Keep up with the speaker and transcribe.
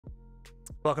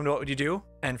Welcome to What Would You Do?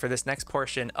 And for this next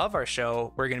portion of our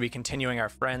show, we're going to be continuing our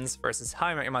Friends versus How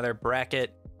I Met Your Mother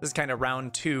bracket. This is kind of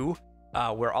round two,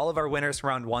 where all of our winners from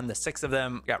round one, the 6 of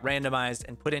them, got randomized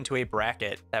and put into a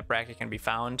bracket. That bracket can be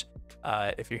found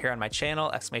if you're here on my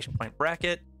channel,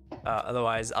 !bracket.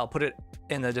 Otherwise, I'll put it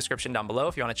in the description down below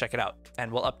if you want to check it out.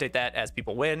 And we'll update that as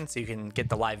people win so you can get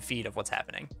the live feed of what's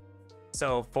happening.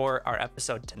 So for our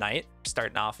episode tonight,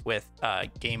 starting off with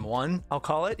game one, I'll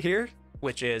call it here,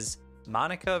 which is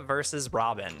Monica versus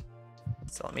Robin.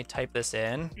 So let me type this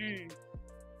in.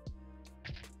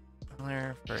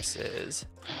 Miller versus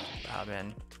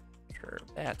Robin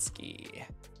Scherbatsky.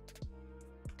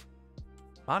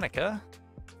 Monica,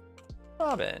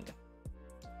 Robin.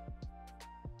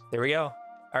 There we go.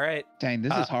 All right. Dang,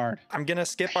 this is hard. I'm going to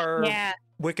skip our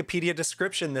Wikipedia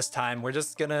description this time. We're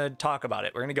just going to talk about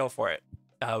it. We're going to go for it.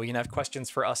 We can have questions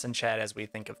for us in chat as we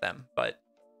think of them. But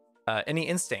any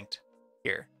instinct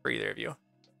here for either of you?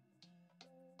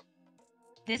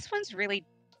 This one's really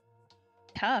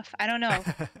tough. I don't know.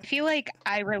 I feel like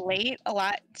I relate a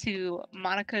lot to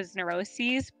Monica's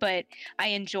neuroses, but I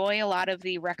enjoy a lot of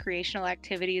the recreational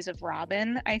activities of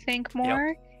Robin, I think, more.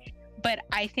 Yep. But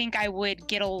I think I would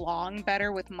get along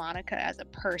better with Monica as a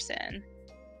person.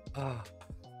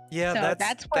 Yeah, so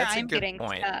that's where I'm getting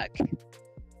stuck.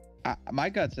 My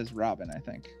gut says Robin, I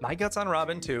think. My gut's on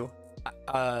Robin, too.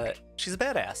 She's a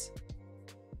badass.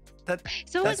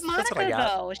 So is Monica,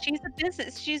 though. She's a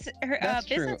business. She's her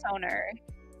business owner.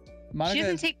 Monica she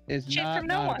doesn't take is shit not, from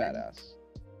no one. A badass.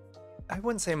 I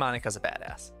wouldn't say Monica's a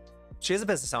badass. She is a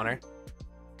business owner,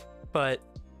 but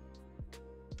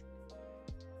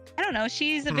I don't know.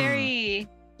 She's a very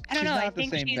I don't know. I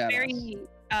think she's very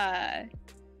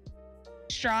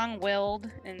strong-willed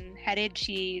and headed.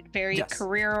 She's very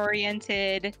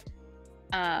career-oriented.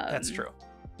 That's true.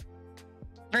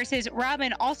 Versus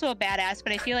Robin, also a badass,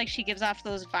 but I feel like she gives off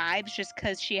those vibes just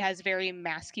because she has very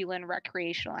masculine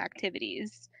recreational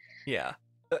activities. Yeah.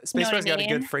 Space Force got a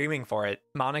good framing for it.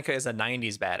 Monica is a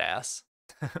 90s badass.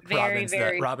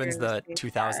 Robin's the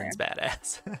 2000s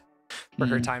badass. For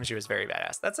her time, she was very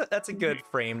badass. That's a good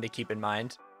frame to keep in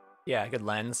mind. Yeah, a good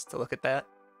lens to look at that.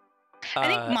 I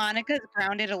think Monica's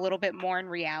grounded a little bit more in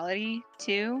reality,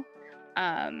 too.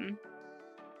 I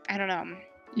don't know.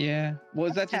 Yeah. Well,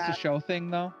 is that just a show thing,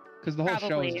 though? Because the whole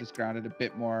show is just grounded a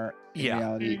bit more in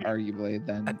reality, arguably,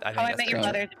 than How I Met Your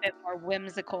Mother's a bit more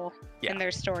whimsical in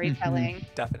their storytelling.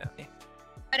 Definitely.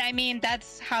 But I mean,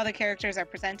 that's how the characters are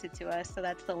presented to us, so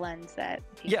that's the lens that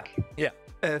I think... Yeah.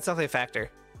 It's definitely a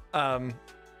factor. Robin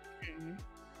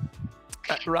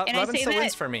still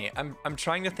wins for me. I'm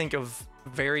trying to think of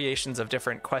variations of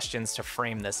different questions to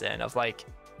frame this in, of like,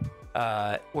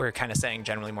 we're kind of saying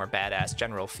generally more badass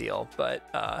general feel,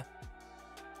 but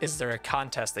is there a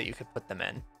contest that you could put them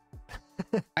in?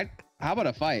 How about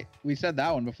a fight? We said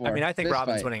that one before. I mean, I think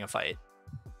Robin's winning a fight.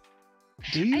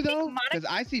 Do you though? Because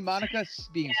I see Monica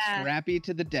being scrappy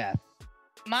to the death.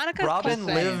 Robin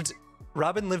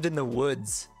lived in the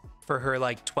woods for her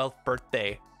like 12th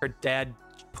birthday. Her dad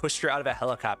pushed her out of a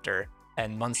helicopter,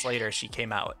 and months later she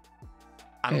came out.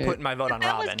 I'm putting my vote on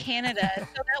Robin. That was Canada, so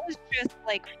that was just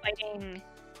like fighting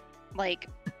like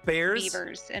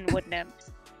beavers and wood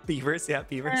nymphs. Beavers. I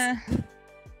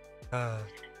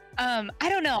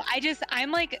don't know.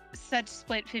 I'm like such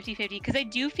split 50-50 because I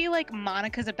do feel like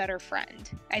Monica's a better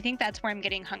friend. I think that's where I'm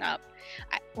getting hung up.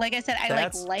 Like I said, I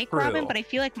like Robin, but I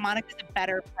feel like Monica's a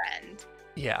better friend.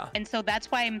 Yeah. And so that's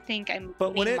why I'm leaning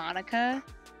Monica.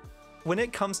 When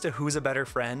it comes to who's a better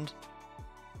friend,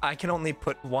 I can only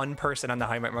put one person on the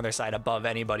How I Met Your Mother side above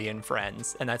anybody in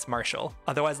Friends, and that's Marshall.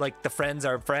 Otherwise, like, the friends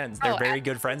are friends. They're very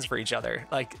good friends for each other.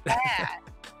 Like,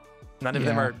 none of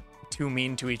them are too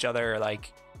mean to each other.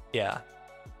 Like, Right.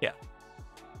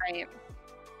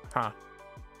 Huh.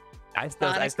 I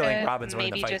still think Robin's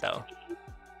winning the fight, though.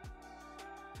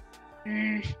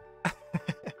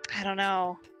 I don't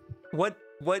know. What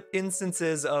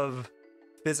instances of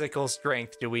physical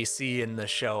strength do we see in the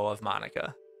show of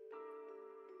Monica?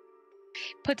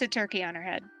 Puts a turkey on her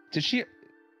head. Does she?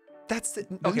 Does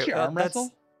she arm wrestle?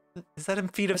 Is that a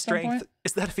feat of strength?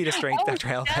 Is that a feat of strength, Dr.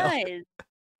 Helltail?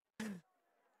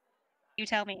 You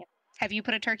tell me. Have you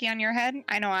put a turkey on your head?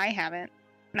 I know I haven't,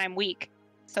 and I'm weak.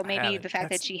 So maybe the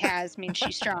fact that she has means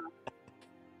she's strong.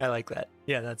 I like that.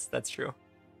 Yeah, that's true.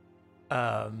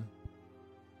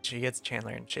 She gets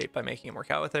Chandler in shape by making him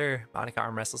work out with her. Monica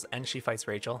arm wrestles and she fights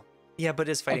Rachel. Yeah, but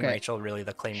is fighting Rachel really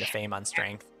the claim to fame on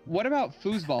strength? What about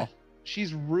foosball?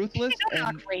 She's ruthless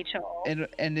Rachel.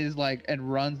 and is like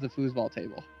and runs the foosball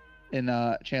table. in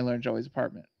Chandler and Joey's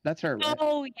apartment. That's her, right?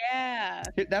 Oh yeah.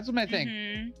 That's what I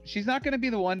think. She's not going to be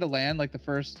the one to land like the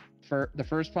first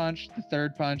punch, the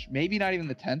third punch, maybe not even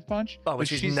the 10th punch. Oh, but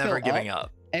she's never giving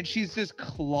up. And she's just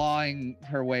clawing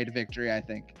her way to victory, I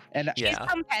think. And she's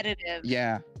competitive.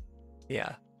 Yeah.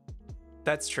 Yeah.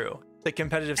 That's true. The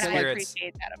competitive spirits. I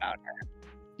appreciate that about her.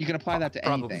 You can apply that to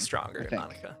anything. Probably stronger than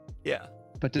Monica. Yeah.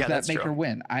 But does that make her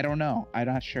win? I don't know. I'm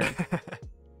not sure.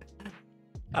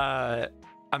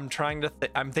 I'm trying to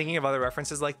I'm thinking of other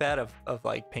references like that of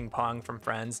like ping pong from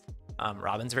Friends.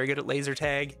 Robin's very good at laser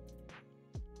tag.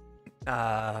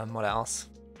 What else?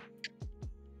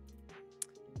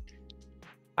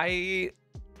 I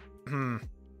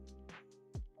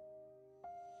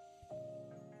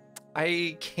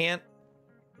can't.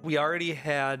 We already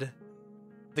had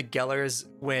the Gellers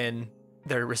win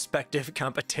their respective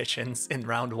competitions in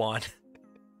round 1.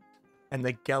 And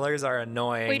the Gellers are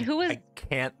annoying. Wait, who was? I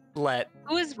can't let.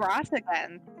 Who is Ross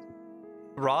again?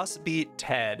 Ross beat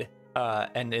Ted,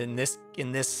 and in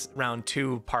this round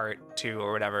 2, part 2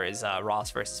 or whatever is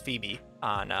Ross versus Phoebe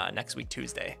on next week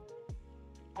Tuesday.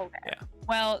 Okay. Yeah.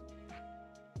 Well,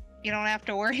 you don't have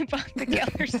to worry about the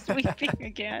Gellers sweeping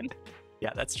again.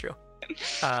 Yeah, that's true.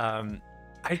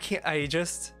 I can't.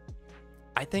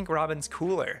 I think Robin's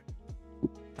cooler.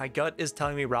 My gut is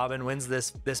telling me Robin wins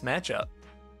this matchup.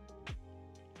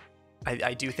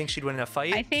 I do think she'd win in a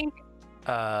fight. I think.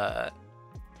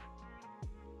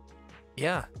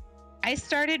 Yeah. I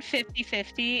started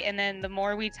 50-50, and then the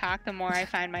more we talk, the more I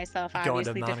find myself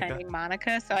obviously defending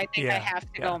Monica. So I think I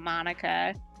have to go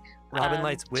Monica. Robin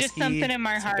likes whiskey, just something in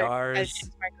my cigars. Heart.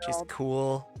 She's my girl. She's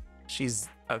cool. She's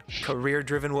a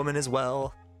career-driven woman as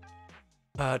well.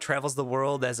 Travels the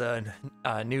world as a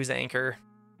news anchor.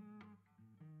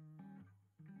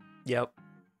 Yep.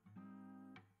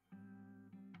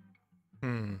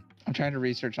 I'm trying to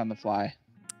research on the fly.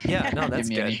 Yeah, no, that's Give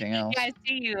me good. anything else. Yeah, I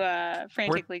see you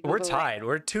frantically. We're tied.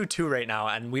 We're 2-2 right now,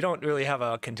 and we don't really have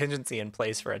a contingency in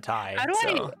place for a tie. How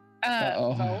do I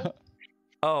vote?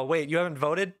 Oh wait, you haven't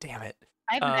voted? Damn it!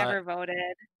 I've never voted.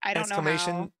 I don't know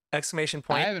how. Exclamation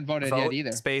point. I haven't voted yet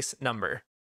either. Space number.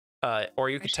 Or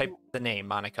you could type the name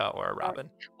Monica or Robin.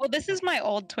 Well, this is my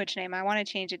old Twitch name. I want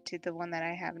to change it to the one that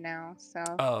I have now. So.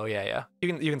 Oh yeah.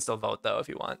 You can still vote though if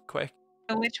you want. Quick.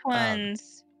 So which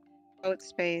ones? Vote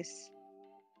space.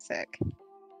 Sick.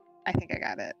 I think I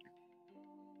got it.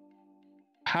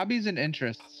 Hobbies and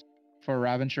interests for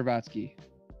Robin Scherbatsky.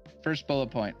 First bullet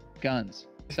point: guns.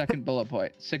 Second bullet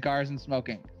point: cigars and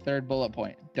smoking. Third bullet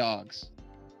point: dogs.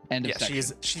 End of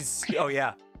section. she's. Oh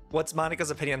yeah. What's Monica's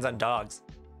opinions on dogs?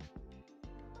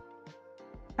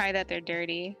 Probably that they're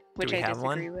dirty, which I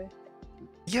disagree with.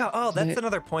 Yeah. Oh, that's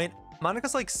another point.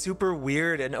 Monica's like super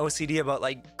weird and OCD about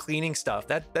like cleaning stuff.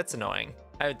 That's annoying.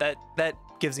 That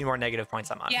gives me more negative points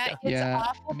on Monica. Yeah, it's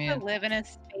awful to live in a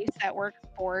space that works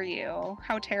for you.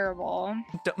 How terrible.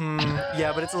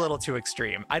 Yeah, but it's a little too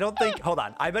extreme. I don't think. Hold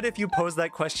on. I bet if you pose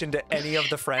that question to any of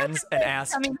the friends and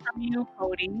asked, coming from you,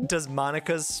 Cody, does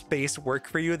Monica's space work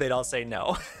for you? They'd all say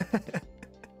no.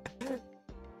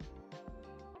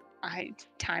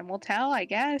 Time will tell, I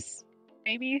guess.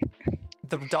 Maybe.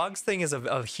 The dogs thing is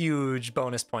a huge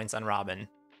bonus points on Robin.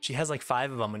 She has like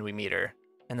 5 of them when we meet her,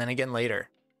 and then again later,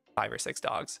 5 or 6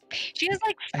 dogs. She has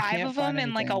like 5 of them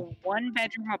in like a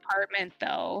 1-bedroom apartment,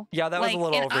 though. Yeah, that was a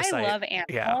little oversight. I love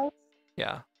animals.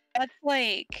 Yeah. That's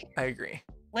like. I agree.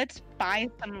 Let's buy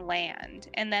some land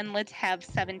and then let's have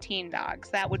 17 dogs.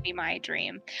 That would be my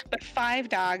dream. But 5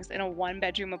 dogs in a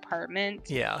 1-bedroom apartment.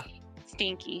 Yeah.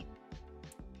 Stinky.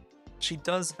 She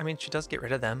does get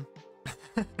rid of them.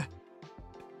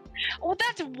 Well,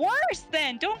 that's worse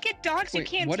then. Don't get dogs you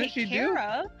can't take care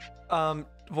of.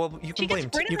 Well, you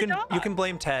can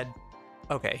blame Ted.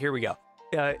 Okay, here we go.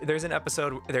 There's an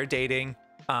episode they're dating.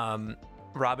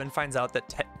 Robin finds out that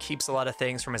Ted keeps a lot of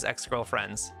things from his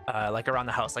ex-girlfriends, like around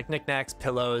the house, like knickknacks,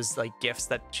 pillows, like gifts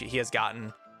that he has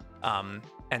gotten.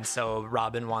 And so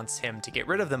Robin wants him to get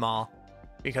rid of them all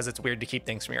because it's weird to keep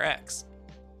things from your ex.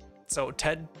 So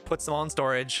Ted puts them all in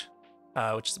storage,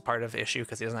 which is a part of the issue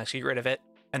because he doesn't actually get rid of it.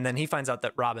 And then he finds out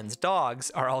that Robin's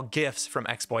dogs are all gifts from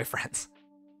ex-boyfriends.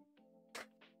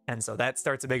 And so that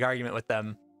starts a big argument with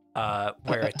them,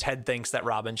 where Ted thinks that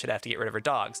Robin should have to get rid of her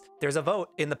dogs. There's a vote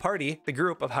in the party, the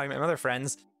group of How I Met Your Mother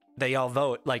friends. They all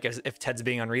vote like as if Ted's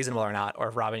being unreasonable or not, or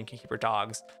if Robin can keep her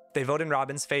dogs. They vote in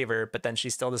Robin's favor, but then she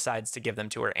still decides to give them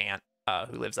to her aunt,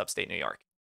 who lives upstate New York.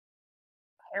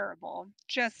 Terrible.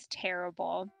 Just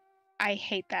terrible. I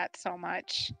hate that so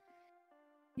much.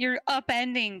 You're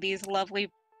upending these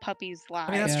lovely puppies' lives.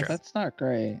 I mean, that's true. That's not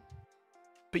great.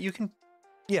 But you can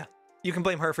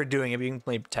blame her for doing it, but you can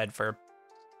blame Ted for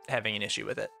having an issue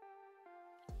with it.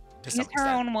 to She's some her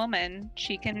extent. own woman.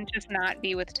 She can just not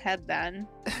be with Ted then.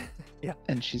 Yeah.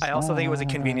 And she's I also think it was a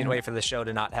convenient not. way for the show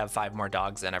to not have 5 more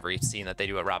dogs in every scene that they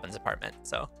do at Robin's apartment.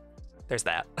 So there's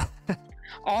that.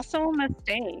 Also a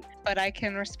mistake, but I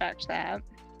can respect that.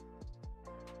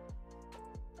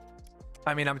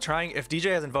 I mean, I'm trying. If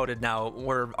DJ hasn't voted now,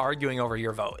 we're arguing over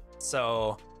your vote.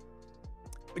 So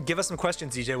give us some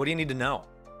questions, DJ. What do you need to know?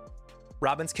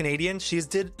 Robin's Canadian. She's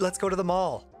did Let's Go to the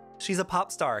Mall. She's a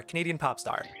pop star, Canadian pop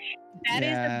star. That is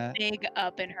Yeah. a big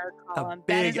up in her column.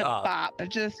 That big is a up. bop I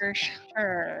just for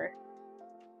sure.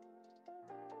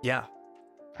 Yeah.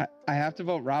 I have to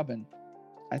vote Robin.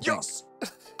 I think. Yes.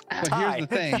 But Tie. here's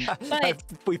the thing. But-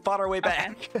 We fought our way Okay.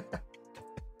 back.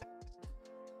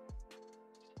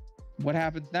 What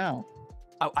happens now?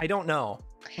 I don't know.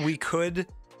 We could.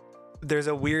 There's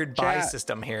a weird buy Chat.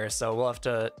 system here, so we'll have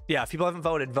to. Yeah, if people haven't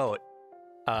voted, vote.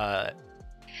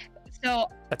 So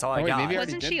That's all I wait, got. maybe I already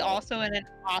wasn't did she vote. also in an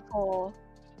awful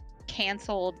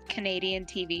canceled Canadian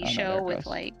TV Oh, no, there show it with goes.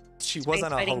 like She Space was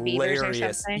on a Fighting Beavers or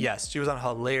hilarious. something? Yes, she was on a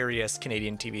hilarious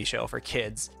Canadian TV show for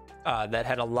kids that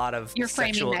had a lot of you're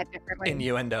framing sexual that differently.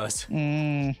 innuendos.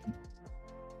 Mm,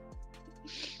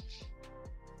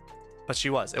 But she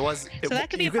was. It was. So that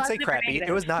could be you a could say positive or crappy. It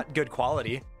negative. was not good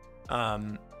quality.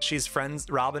 She's friends.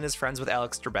 Robin is friends with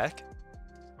Alex Trebek.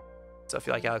 So if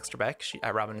you like Alex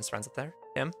Trebek, Robin is friends with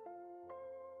him.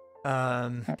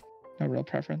 no real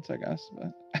preference, I guess.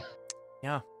 But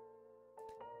Yeah,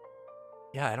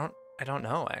 I don't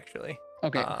know actually.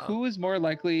 okay, Um, who is more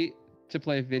likely to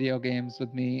play video games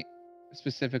with me,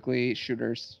 specifically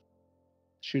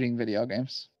shooting video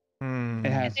games? Hmm.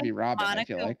 It has to think be Robin. I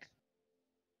feel Monica like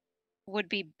would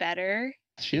be better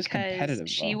she is because competitive.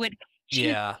 she though. would.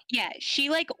 Yeah. She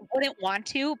like wouldn't want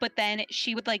to, but then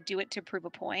she would like do it to prove a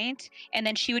point, and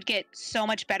then she would get so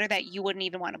much better that you wouldn't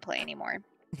even want to play anymore.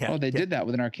 Yeah. Oh, they yeah. did that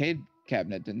with an arcade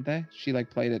cabinet, didn't they? She like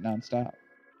played it nonstop.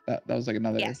 That was like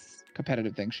another Yes.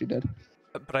 competitive thing she did.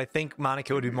 But I think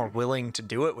Monica would be more willing to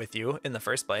do it with you in the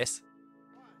first place.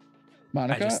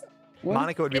 Monica. just- what?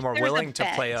 Monica would be If more there's a willing to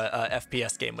play bet. a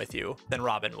FPS game with you than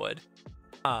Robin would.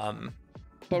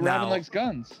 But now- Robin likes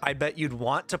guns. I bet you'd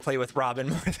want to play with Robin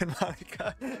more than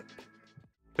Monica.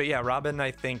 But yeah, Robin,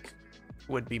 I think,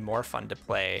 would be more fun to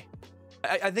play.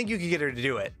 I think you could get her to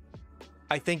do it.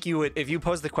 I think you would, if you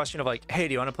pose the question of like, hey,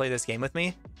 do you want to play this game with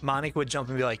me? Monica would jump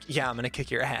and be like, yeah, I'm going to kick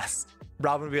your ass.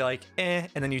 Robin would be like, eh.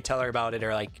 And then you tell her about it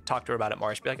or like talk to her about it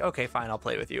more. She'd be like, okay, fine, I'll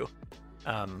play with you.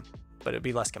 But it'd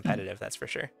be less competitive, that's for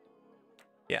sure.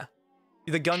 Yeah.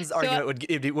 The guns argument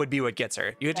would be what gets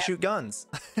her. You had to shoot guns.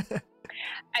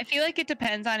 I feel like it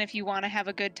depends on if you want to have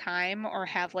a good time or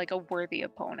have like a worthy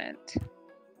opponent.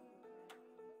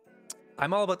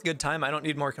 I'm all about the good time. I don't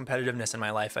need more competitiveness in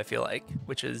my life, I feel like,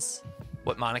 which is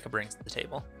what Monica brings to the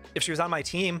table. If she was on my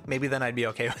team, maybe then I'd be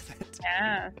okay with it.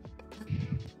 Yeah.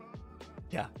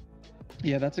 Yeah.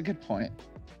 Yeah, that's a good point.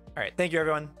 All right. Thank you,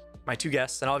 everyone. My 2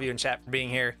 guests and all of you in chat for being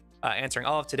here, answering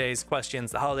all of today's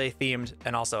questions, the holiday themed,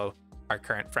 and also our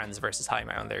current Friends versus How You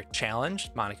Met Your Mother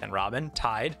challenge. Monica and Robin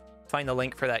tied. Find the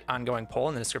link for that ongoing poll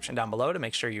in the description down below to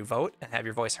make sure you vote and have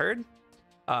your voice heard.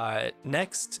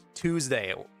 Next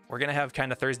Tuesday, we're going to have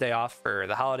kind of Thursday off for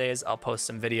the holidays. I'll post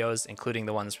some videos, including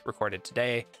the ones recorded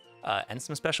today, and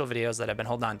some special videos that I've been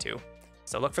holding on to.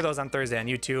 So look for those on Thursday on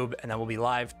YouTube, and then we'll be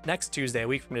live next Tuesday, a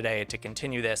week from today, to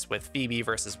continue this with Phoebe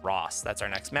versus Ross. That's our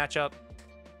next matchup.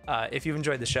 If you've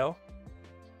enjoyed the show,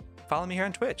 follow me here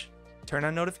on Twitch. Turn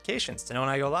on notifications to know when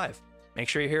I go live. Make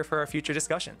sure you're here for our future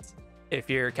discussions. If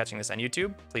you're catching this on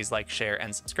YouTube, please like, share,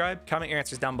 and subscribe. Comment your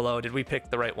answers down below. Did we pick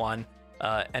the right one?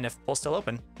 And if poll's still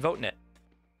open, vote in it.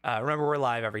 Remember, we're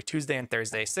live every Tuesday and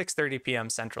Thursday, 6:30 p.m.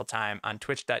 Central Time on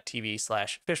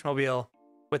twitch.tv/fishmobile.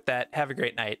 With that, have a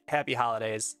great night. Happy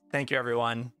holidays. Thank you,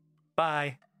 everyone.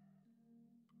 Bye.